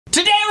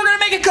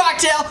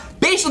cocktail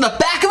based on the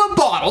back of a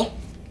bottle,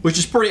 which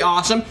is pretty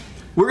awesome.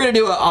 We're gonna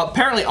do a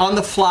apparently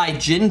on-the-fly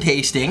gin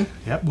tasting.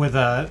 Yep, with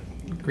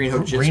Green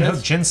Hook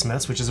Gin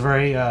Smiths, which is a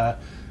very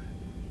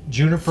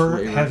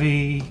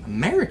juniper-heavy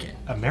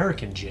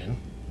American gin.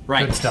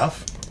 Right. Good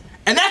stuff.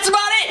 And that's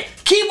about it.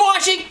 Keep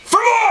watching for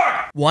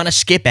more. Want to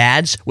skip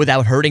ads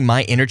without hurting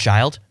my inner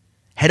child?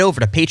 Head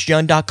over to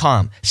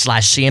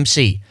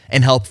patreon.com/CMC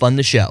and help fund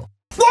the show.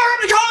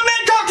 Welcome to Common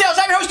Man Cocktails.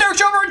 I'm your host, Derrick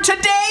Schommer, and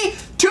today,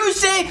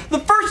 Tuesday, the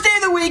first day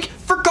of the week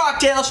for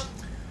cocktails,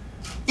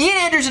 Ian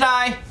Andrews and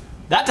I,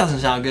 that doesn't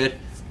sound good,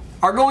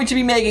 are going to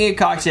be making a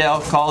cocktail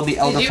called the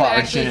Elderflower Gin Tonic. Did you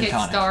actually hit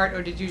start,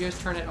 or did you just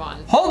turn it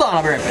on? Hold on,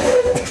 I'll be right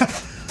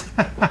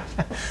back.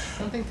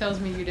 Something tells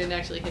me you didn't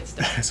actually hit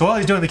start. So while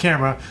he's doing the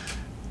camera,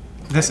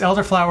 this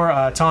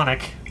Elderflower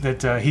Tonic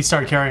that he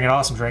started carrying at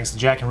Awesome Drinks, the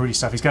Jack and Rudy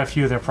stuff, he's got a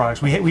few of their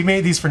products. We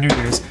made these for New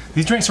Year's.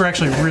 These drinks are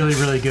actually really,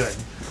 really good.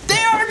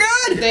 They are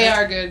good! They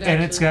are good, actually.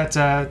 And it's got,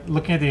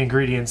 looking at the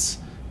ingredients,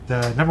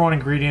 the number 1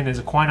 ingredient is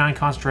a quinine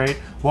concentrate,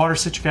 water,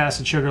 citric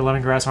acid, sugar,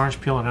 lemongrass,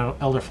 orange peel, and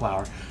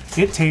elderflower.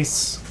 It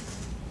tastes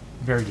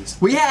very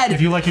decent. We had...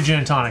 If you like your gin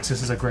and tonics,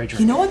 this is a great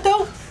drink. You know what,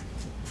 though?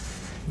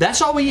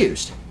 That's all we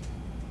used.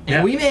 And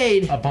yeah, we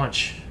made... a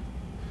bunch.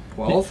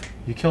 12?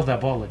 You killed that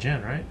bottle of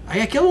gin, right?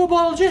 I killed a little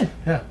bottle of gin.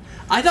 Yeah.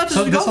 I thought this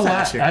would go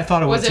faster. I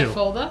thought it would too. Was it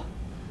full though?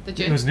 The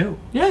gin? It was new.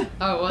 Yeah.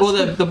 Oh, it was? Well,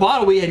 the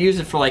bottle, we had used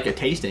it for like a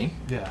tasting.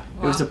 Yeah.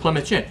 Wow. It was the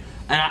Plymouth gin.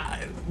 And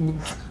I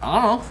don't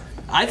know.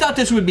 I thought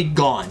this would be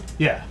gone.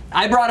 Yeah.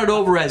 I brought it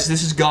over as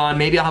this is gone.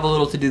 Maybe I'll have a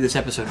little to do this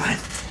episode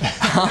with.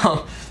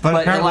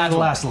 but apparently it'll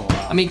last a little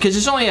while. I mean, because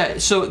it's only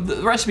so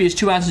the recipe is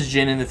 2 ounces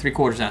gin and the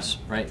 3/4 ounce,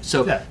 right?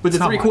 So yeah, with the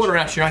 3/4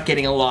 ounce, you're not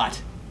getting a lot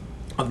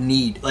of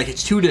need. Like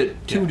it's two to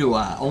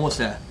almost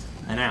an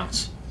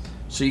ounce.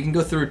 So you can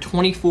go through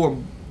 24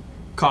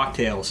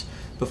 cocktails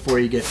before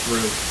you get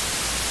through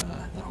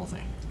that whole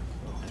thing.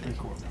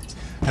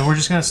 And we're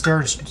just gonna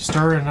stir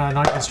and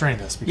not gonna strain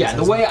this. Because yeah,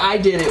 the way I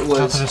did it was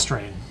nothing to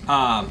strain. We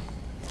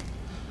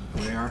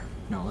are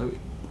no,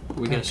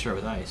 we're gonna stir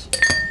with ice.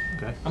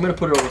 Okay. I'm gonna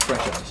put it over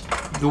fresh ice.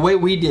 The way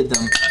we did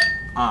them,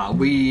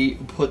 we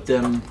put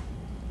them.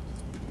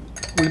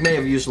 We may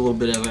have used a little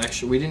bit of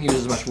extra. We didn't use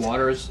as much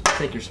water as I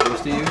think you're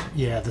supposed to use.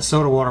 Yeah, the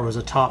soda water was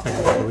a topping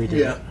that we did.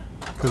 Yeah.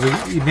 Because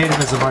we made it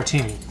as a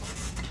martini.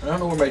 I don't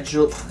know where my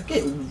julep... I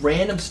get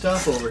random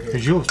stuff over here. The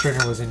julep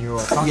stringer was in your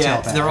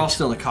cocktail bag. They're all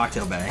still in the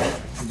cocktail bag.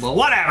 But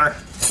whatever.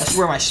 That's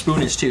where my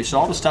spoon is too. So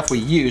all the stuff we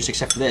used,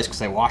 except for this,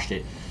 because I washed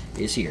it,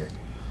 is here.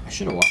 I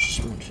should have washed the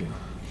spoon too.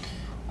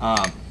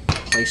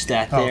 Place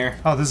that there.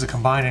 Oh, this is a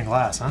combining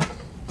glass, huh?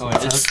 Oh,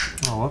 it is?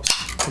 Oh, whoops.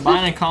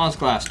 Combining Collins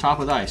glass, top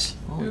with ice.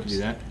 Oh, we can do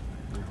that.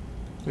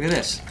 Look at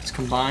this. It's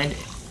combined.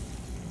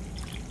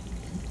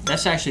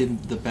 That's actually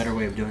the better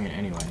way of doing it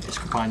anyway. Just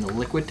combine the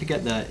liquid to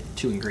get the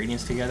 2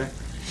 ingredients together.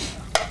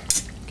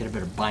 Get a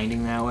better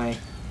binding that way.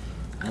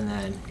 And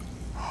then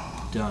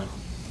done.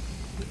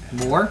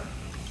 More?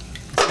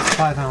 It's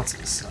 5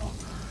 ounces, so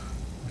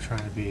I'm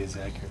trying to be as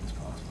accurate as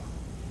possible.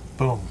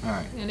 Boom.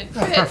 Alright. And it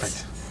fits. Fits.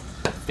 Perfect.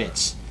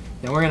 Fits.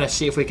 Then we're going to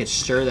see if we can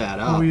stir that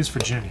up. What do we use for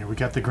gin here? We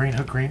got the Green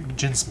Hook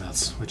Gin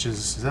Smiths, which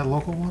is that a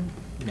local one?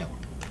 No.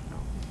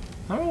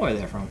 I don't know where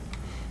they're from.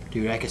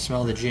 Dude, I can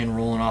smell the gin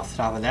rolling off the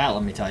top of that,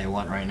 let me tell you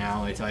what, right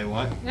now. Let me tell you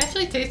what. It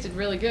actually tasted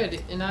really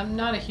good, and I'm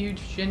not a huge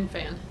gin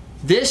fan.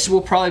 This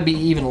will probably be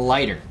even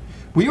lighter.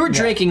 We were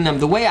drinking them,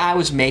 the way I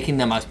was making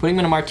them, I was putting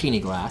them in a martini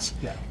glass,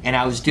 and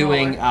I was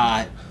doing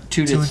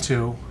 2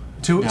 to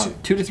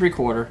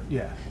 3/4.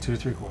 Yeah, 2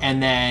 to 3/4.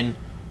 And then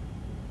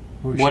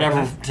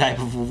whatever type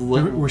of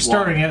we're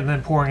stirring it and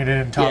then pouring it in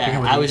and topping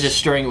it with I was just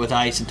stirring it with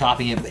ice and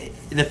topping it.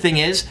 The thing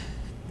is,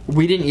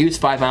 we didn't use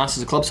 5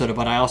 ounces of club soda,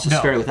 but I also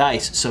stirred it with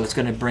ice, so it's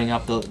going to bring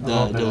up the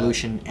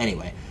dilution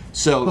anyway.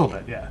 So a little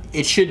bit, yeah.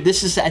 It should.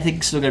 This is, I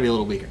think, still going to be a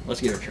little weaker.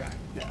 Let's give it a try.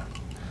 Yeah,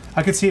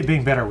 I could see it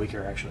being better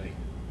weaker actually.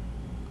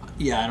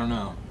 Yeah, I don't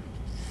know.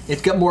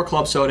 It's got more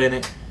club soda in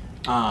it.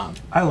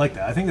 I like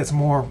that. I think that's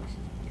more.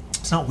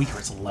 It's not weaker.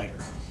 It's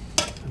lighter.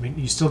 I mean,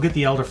 you still get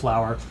the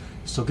elderflower,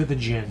 you still get the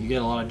gin. You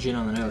get a lot of gin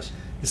on the nose.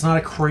 It's not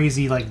a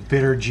crazy like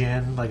bitter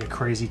gin, like a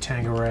crazy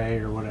Tanqueray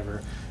or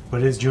whatever,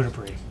 but it is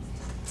junipery.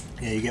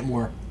 Yeah, you get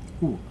more.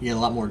 Ooh, you get a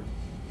lot more.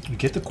 You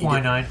get the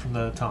quinine from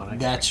the tonic.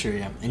 That's true,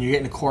 yeah, and you're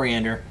getting the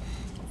coriander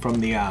from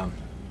the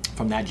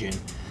from that gin.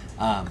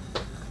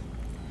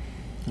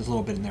 There's a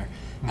little bit in there,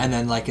 and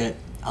then like a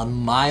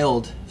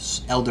mild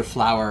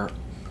elderflower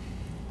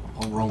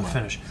aroma.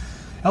 Finish.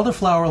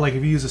 Elderflower, like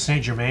if you use a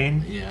Saint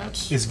Germain,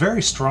 is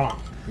very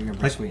strong.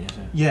 Like, sweetness.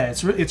 Yeah,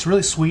 it's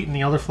really sweet, and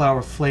the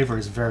elderflower flavor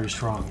is very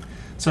strong.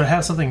 So to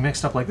have something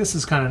mixed up like this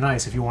is kind of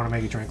nice if you want to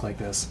make a drink like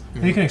this.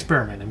 And you can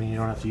experiment. I mean, you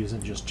don't have to use it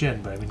in just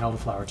gin, but I mean,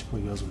 elderflower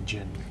typically goes with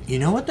gin. You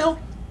know what though?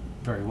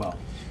 Very well.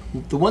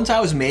 The ones I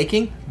was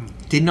making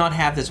did not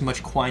have as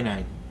much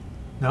quinine.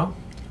 No?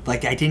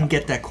 Like I didn't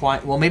get that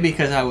quinine. Well, maybe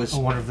because I was. I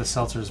wonder if the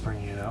seltzer is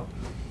bringing it out.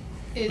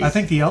 I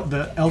think the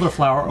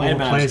elderflower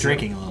overplays I was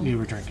drinking a little. You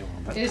were drinking a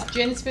little bit. Is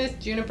Gin Smith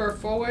juniper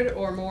forward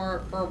or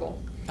more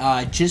herbal?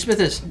 Ginsmith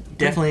has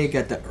definitely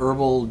got the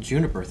herbal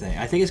juniper thing.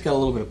 I think it's got a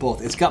little bit of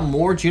both. It's got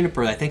more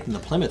juniper, I think, than the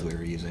Plymouth we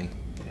were using.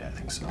 Yeah, I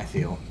think so. I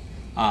feel.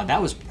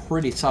 That was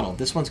pretty subtle.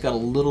 This one's got a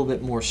little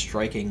bit more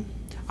striking.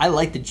 I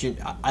like the gin.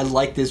 I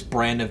like this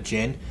brand of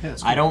gin. Yeah,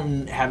 I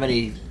don't have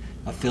any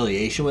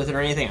affiliation with it or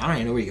anything. I don't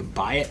even know where you can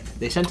buy it.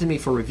 They sent it to me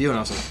for review, and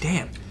I was like,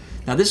 damn.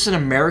 Now, this is an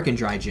American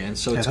dry gin,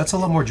 so it's... that's a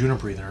lot more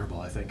juniper than herbal,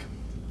 I think.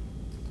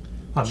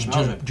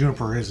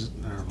 Juniper is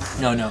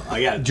herbal. No.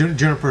 Yeah.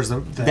 Juniper is the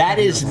that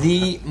is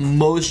the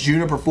most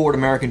juniper forward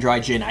American dry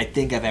gin I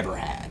think I've ever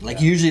had.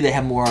 Like, usually they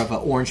have more of an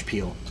orange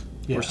peel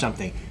or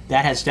something.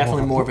 That has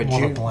definitely more of a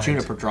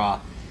juniper draw.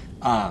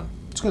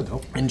 It's good,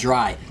 though. And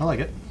dry. I like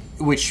it.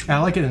 Which I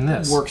like it in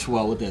this. Works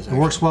well with this. It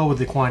works well with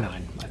the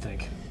quinine, I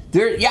think.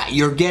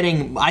 You're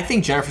getting... I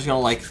think Jennifer's going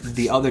to like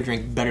the other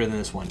drink better than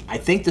this one. I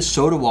think the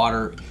soda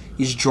water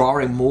is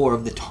drawing more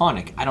of the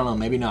tonic. I don't know.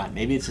 Maybe not.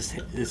 Maybe it's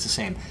the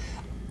same.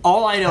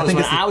 All I know is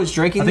when I was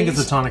drinking these... I think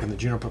it's the tonic and the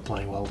juniper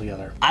playing well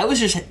together.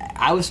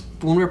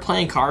 When we were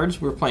playing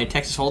cards, we were playing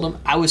Texas Hold'em,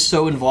 I was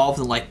so involved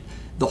in, like,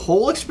 the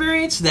whole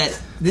experience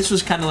that this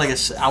was kind of like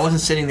I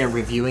wasn't sitting there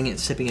reviewing it,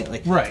 sipping it.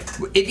 Like, right.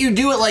 If you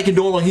do it like a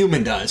normal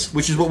human does,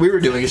 which is what we were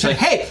doing, it's like,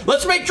 hey,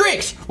 let's make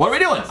drinks. What are we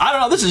doing? I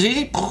don't know. This is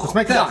easy. Let's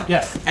make that.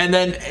 Yeah. And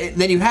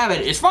then you have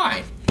it. It's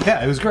fine.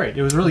 Yeah, it was great.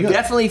 It was really good.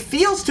 Definitely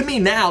feels to me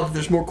now that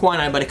there's more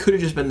quinine, but it could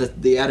have just been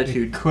the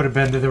attitude. It could have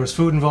been that there was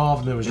food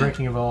involved, and there was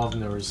drinking involved,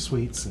 and there was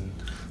sweets and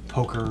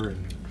poker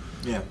and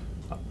No,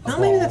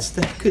 maybe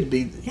that could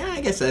be. Yeah,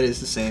 I guess that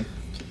is the same.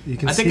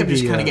 I think I'm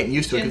just kind of getting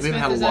used to it because we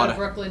haven't had a lot of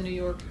Brooklyn, New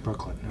York.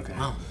 Brooklyn, okay.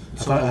 Oh, I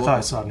thought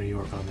I saw New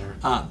York on there.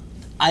 All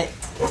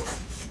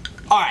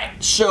right.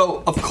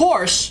 So of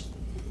course,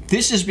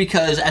 this is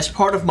because as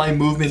part of my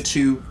movement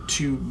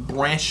to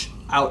branch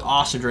out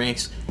awesome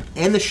drinks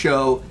and the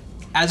show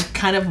as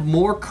kind of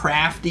more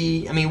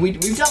crafty. I mean,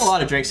 we've done a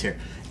lot of drinks here.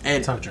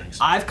 And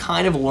I've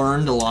kind of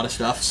learned a lot of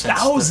stuff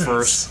since the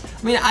first.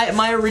 I mean,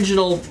 my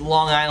original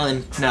Long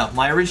Island,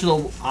 my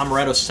original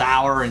Amaretto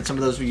Sour, and some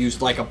of those we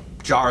used like a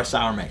jar of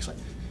sour mix, like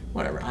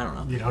whatever. I don't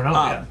know. You don't know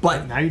yet,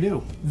 but now you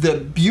do. The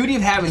beauty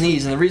of having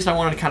these, and the reason I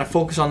wanted to kind of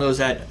focus on those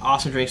at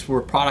Awesome Drinks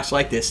were products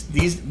like this.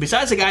 These,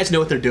 besides the guys know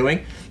what they're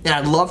doing, and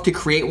I'd love to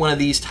create one of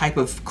these type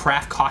of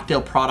craft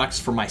cocktail products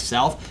for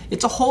myself.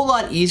 It's a whole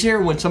lot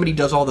easier when somebody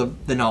does all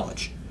the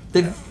knowledge.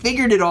 They've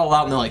figured it all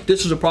out, and they're like,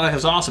 "This is a product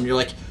that's awesome." You're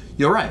like,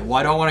 you're right.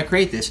 Why do I want to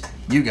create this?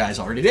 You guys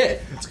already did.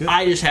 That's good.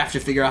 I just have to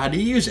figure out how to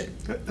use it.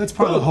 That's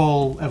part of the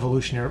whole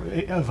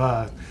evolutionary of.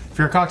 If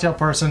you're a cocktail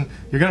person,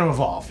 you're going to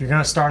evolve. You're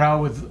going to start out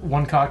with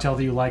one cocktail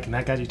that you like, and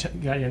that got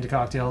you into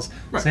cocktails.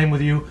 Right. Same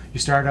with you. You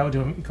started out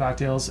doing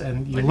cocktails,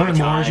 and you learned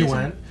more as you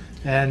went.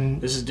 And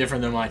this is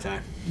different than my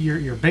time.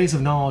 Your base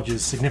of knowledge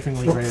is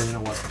significantly greater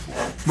than it was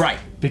before. Right.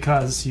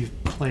 Because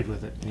you've played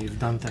with it and you've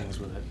done things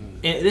with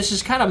it. This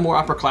is kind of more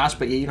upper class,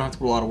 but you don't have to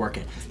put a lot of work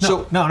in.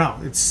 No.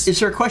 It's. Is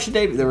there a question,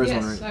 Dave? There is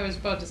one. Yes, I was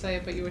about to say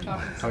it, but you were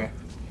talking. Okay.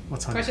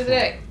 What's on question of the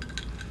day?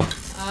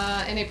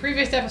 In a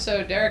previous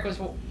episode, Derek was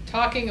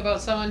talking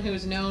about someone who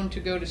is known to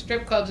go to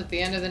strip clubs at the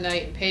end of the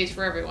night and pays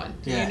for everyone.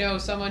 Do you know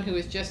someone who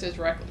is just as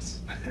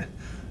reckless?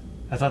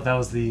 I thought that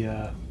was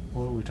the.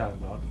 What were we talking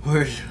about?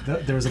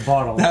 There was a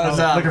bottle. That was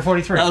Liquor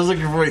 43. That was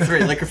Liquor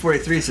 43. Liquor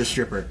 43 is a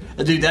stripper.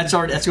 Dude, that's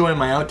going in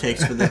my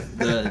outtakes for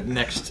the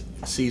next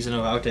season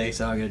of outtakes.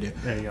 How I'm gonna do.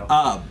 There you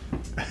go.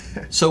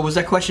 So was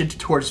that question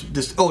towards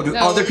this? Oh, do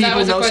other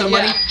people know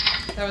somebody? Yeah.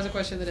 That was a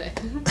question of the day.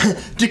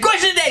 The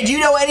question of the day: do you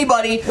know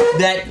anybody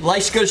that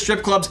likes to go to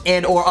strip clubs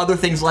and or other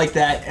things like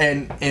that,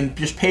 and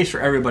just pays for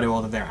everybody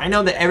while they're there? I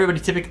know that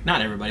everybody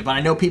not everybody, but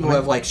I know people who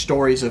have like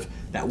stories of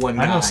that one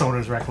guy. I know someone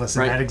who's reckless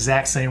in that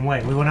exact same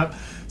way. We went up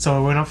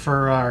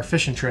for our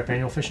fishing trip,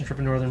 annual fishing trip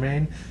in northern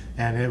Maine,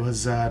 and it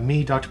was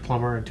me, Dr.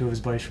 Plummer, and two of his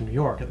buddies from New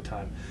York at the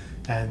time.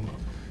 And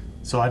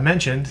so I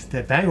mentioned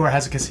that Bangor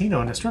has a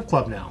casino and a strip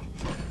club now.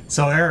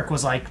 So Eric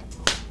was like,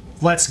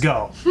 let's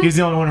go. He's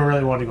the only one who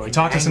really wanted to go. He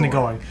talked us into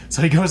going.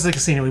 So he goes to the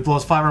casino. He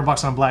blows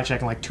 $500 on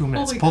blackjack in like 2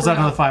 minutes. Pulls out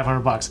another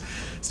 $500.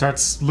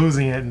 Starts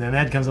losing it, and then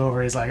Ed comes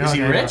over. He's like, is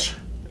he rich?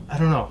 I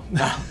don't know.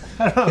 No.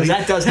 I don't know.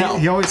 That does help.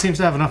 He always seems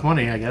to have enough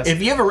money, I guess.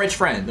 If you have a rich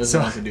friend,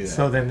 doesn't have to do that.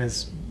 So then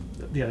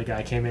the other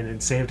guy came in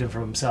and saved him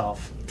from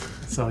himself.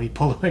 So he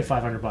pulled away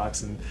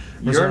 $500 and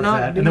reserved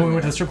that. And then we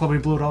went to the strip club and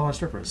we blew it all on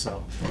strippers.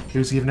 So he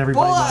was giving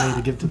everybody money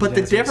to give to the But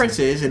the difference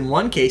is, in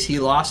one case, he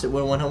lost it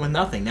when he went home with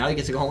nothing. Now he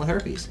gets to go home with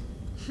herpes.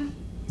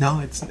 No,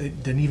 it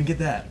didn't even get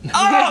that.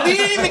 Oh, he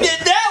didn't even get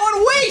that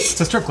one? Waste!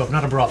 It's a strip club,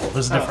 not a brothel.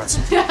 There's a difference.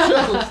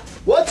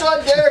 What's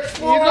on Derrick's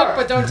floor? You look,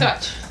 but don't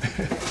touch.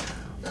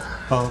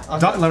 Well,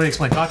 let me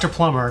explain. Dr.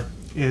 Plummer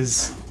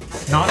is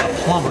not a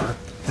plumber.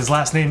 His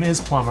last name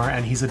is Plummer,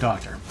 and he's a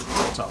doctor.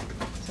 So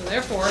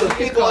therefore,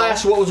 people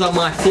asked what was on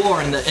my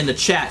floor in the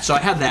chat, so I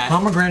have that.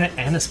 Pomegranate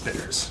anise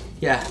bitters.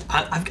 Yeah.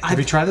 Have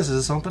you tried this?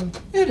 Is this open?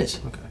 It is.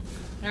 Okay.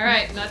 All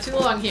right, not too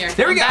long here.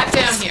 There we go. Back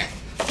down here.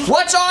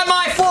 What's on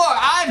my floor?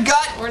 I've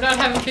got... We're not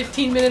having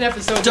 15-minute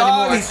episodes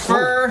dog anymore.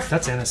 fur. Oh,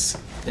 that's anise.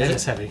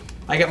 Anise heavy.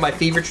 I got my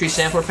Fever Tree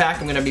sampler pack.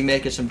 I'm going to be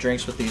making some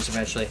drinks with these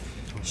eventually.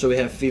 So we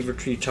have Fever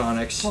Tree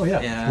Tonics. Oh,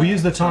 yeah. We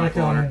used the tonic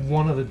on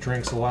one of the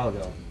drinks a while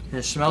ago. And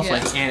it smells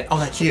like anise. Oh,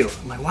 that's you.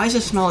 I'm like, why does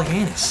it smell like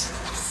anise?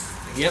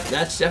 Yep,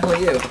 that's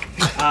definitely you.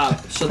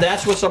 So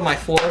that's what's on my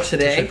floor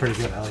today. It's pretty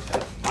good. I like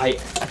that.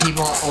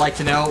 People like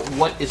to know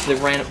what is the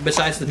random,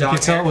 besides the dog hair. You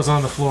can tell it was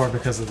on the floor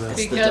because of this.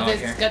 Because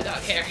it's got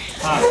dog hair.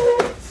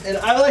 And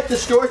I like to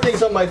store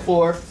things on my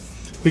floor.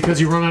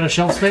 Because you run out of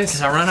shelf space?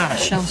 Because I run out of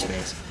shelf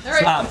space. All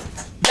right.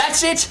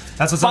 That's it.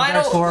 That's what's on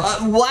Derek's floor.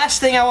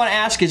 Last thing I want to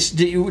ask is,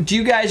 would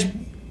you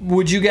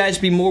guys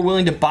be more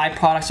willing to buy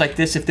products like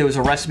this if there was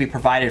a recipe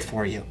provided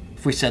for you?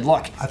 If we said,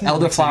 look,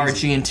 Elderflower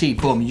G&T,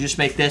 boom, you just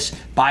make this,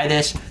 buy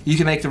this, you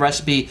can make the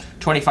recipe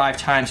 25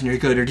 times and you're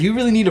good. Or do you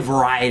really need a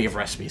variety of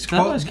recipes?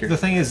 Well, the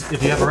thing is,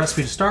 if you have a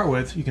recipe to start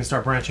with, you can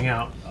start branching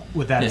out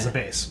with that as a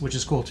base, which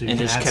is cool too. You and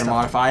just kind of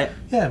modify it?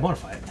 Yeah,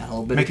 modify it. A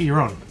little bit. Make it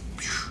your own.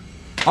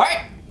 All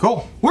right.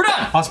 Cool. We're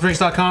done.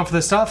 AwesomeDrinks.com for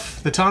this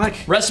stuff. The tonic.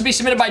 Recipe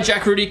submitted by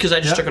Jack Rudy because I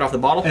just took it off the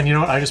bottle. And you know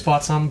what? I just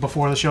bought some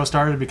before the show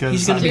started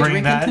because I'm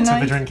bringing that to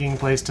the drinking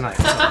place tonight.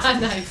 So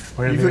Nice.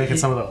 we're going to be making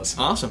some of those.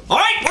 Awesome. All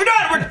right, we're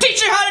done. We're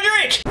teaching you how to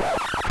drink.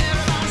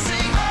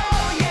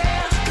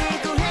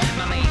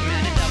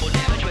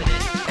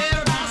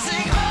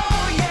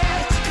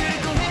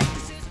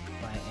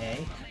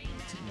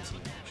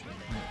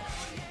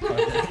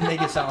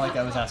 Make it sound like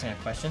I was asking a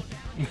question.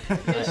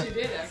 Yes, you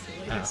did actually.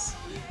 Yes.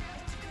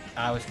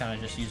 I was kind of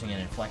just using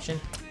an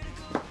inflection.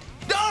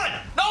 Done!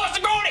 No, it's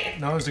Negroni!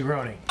 No, it's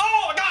Negroni.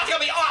 Oh my God, it's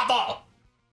gonna be awful!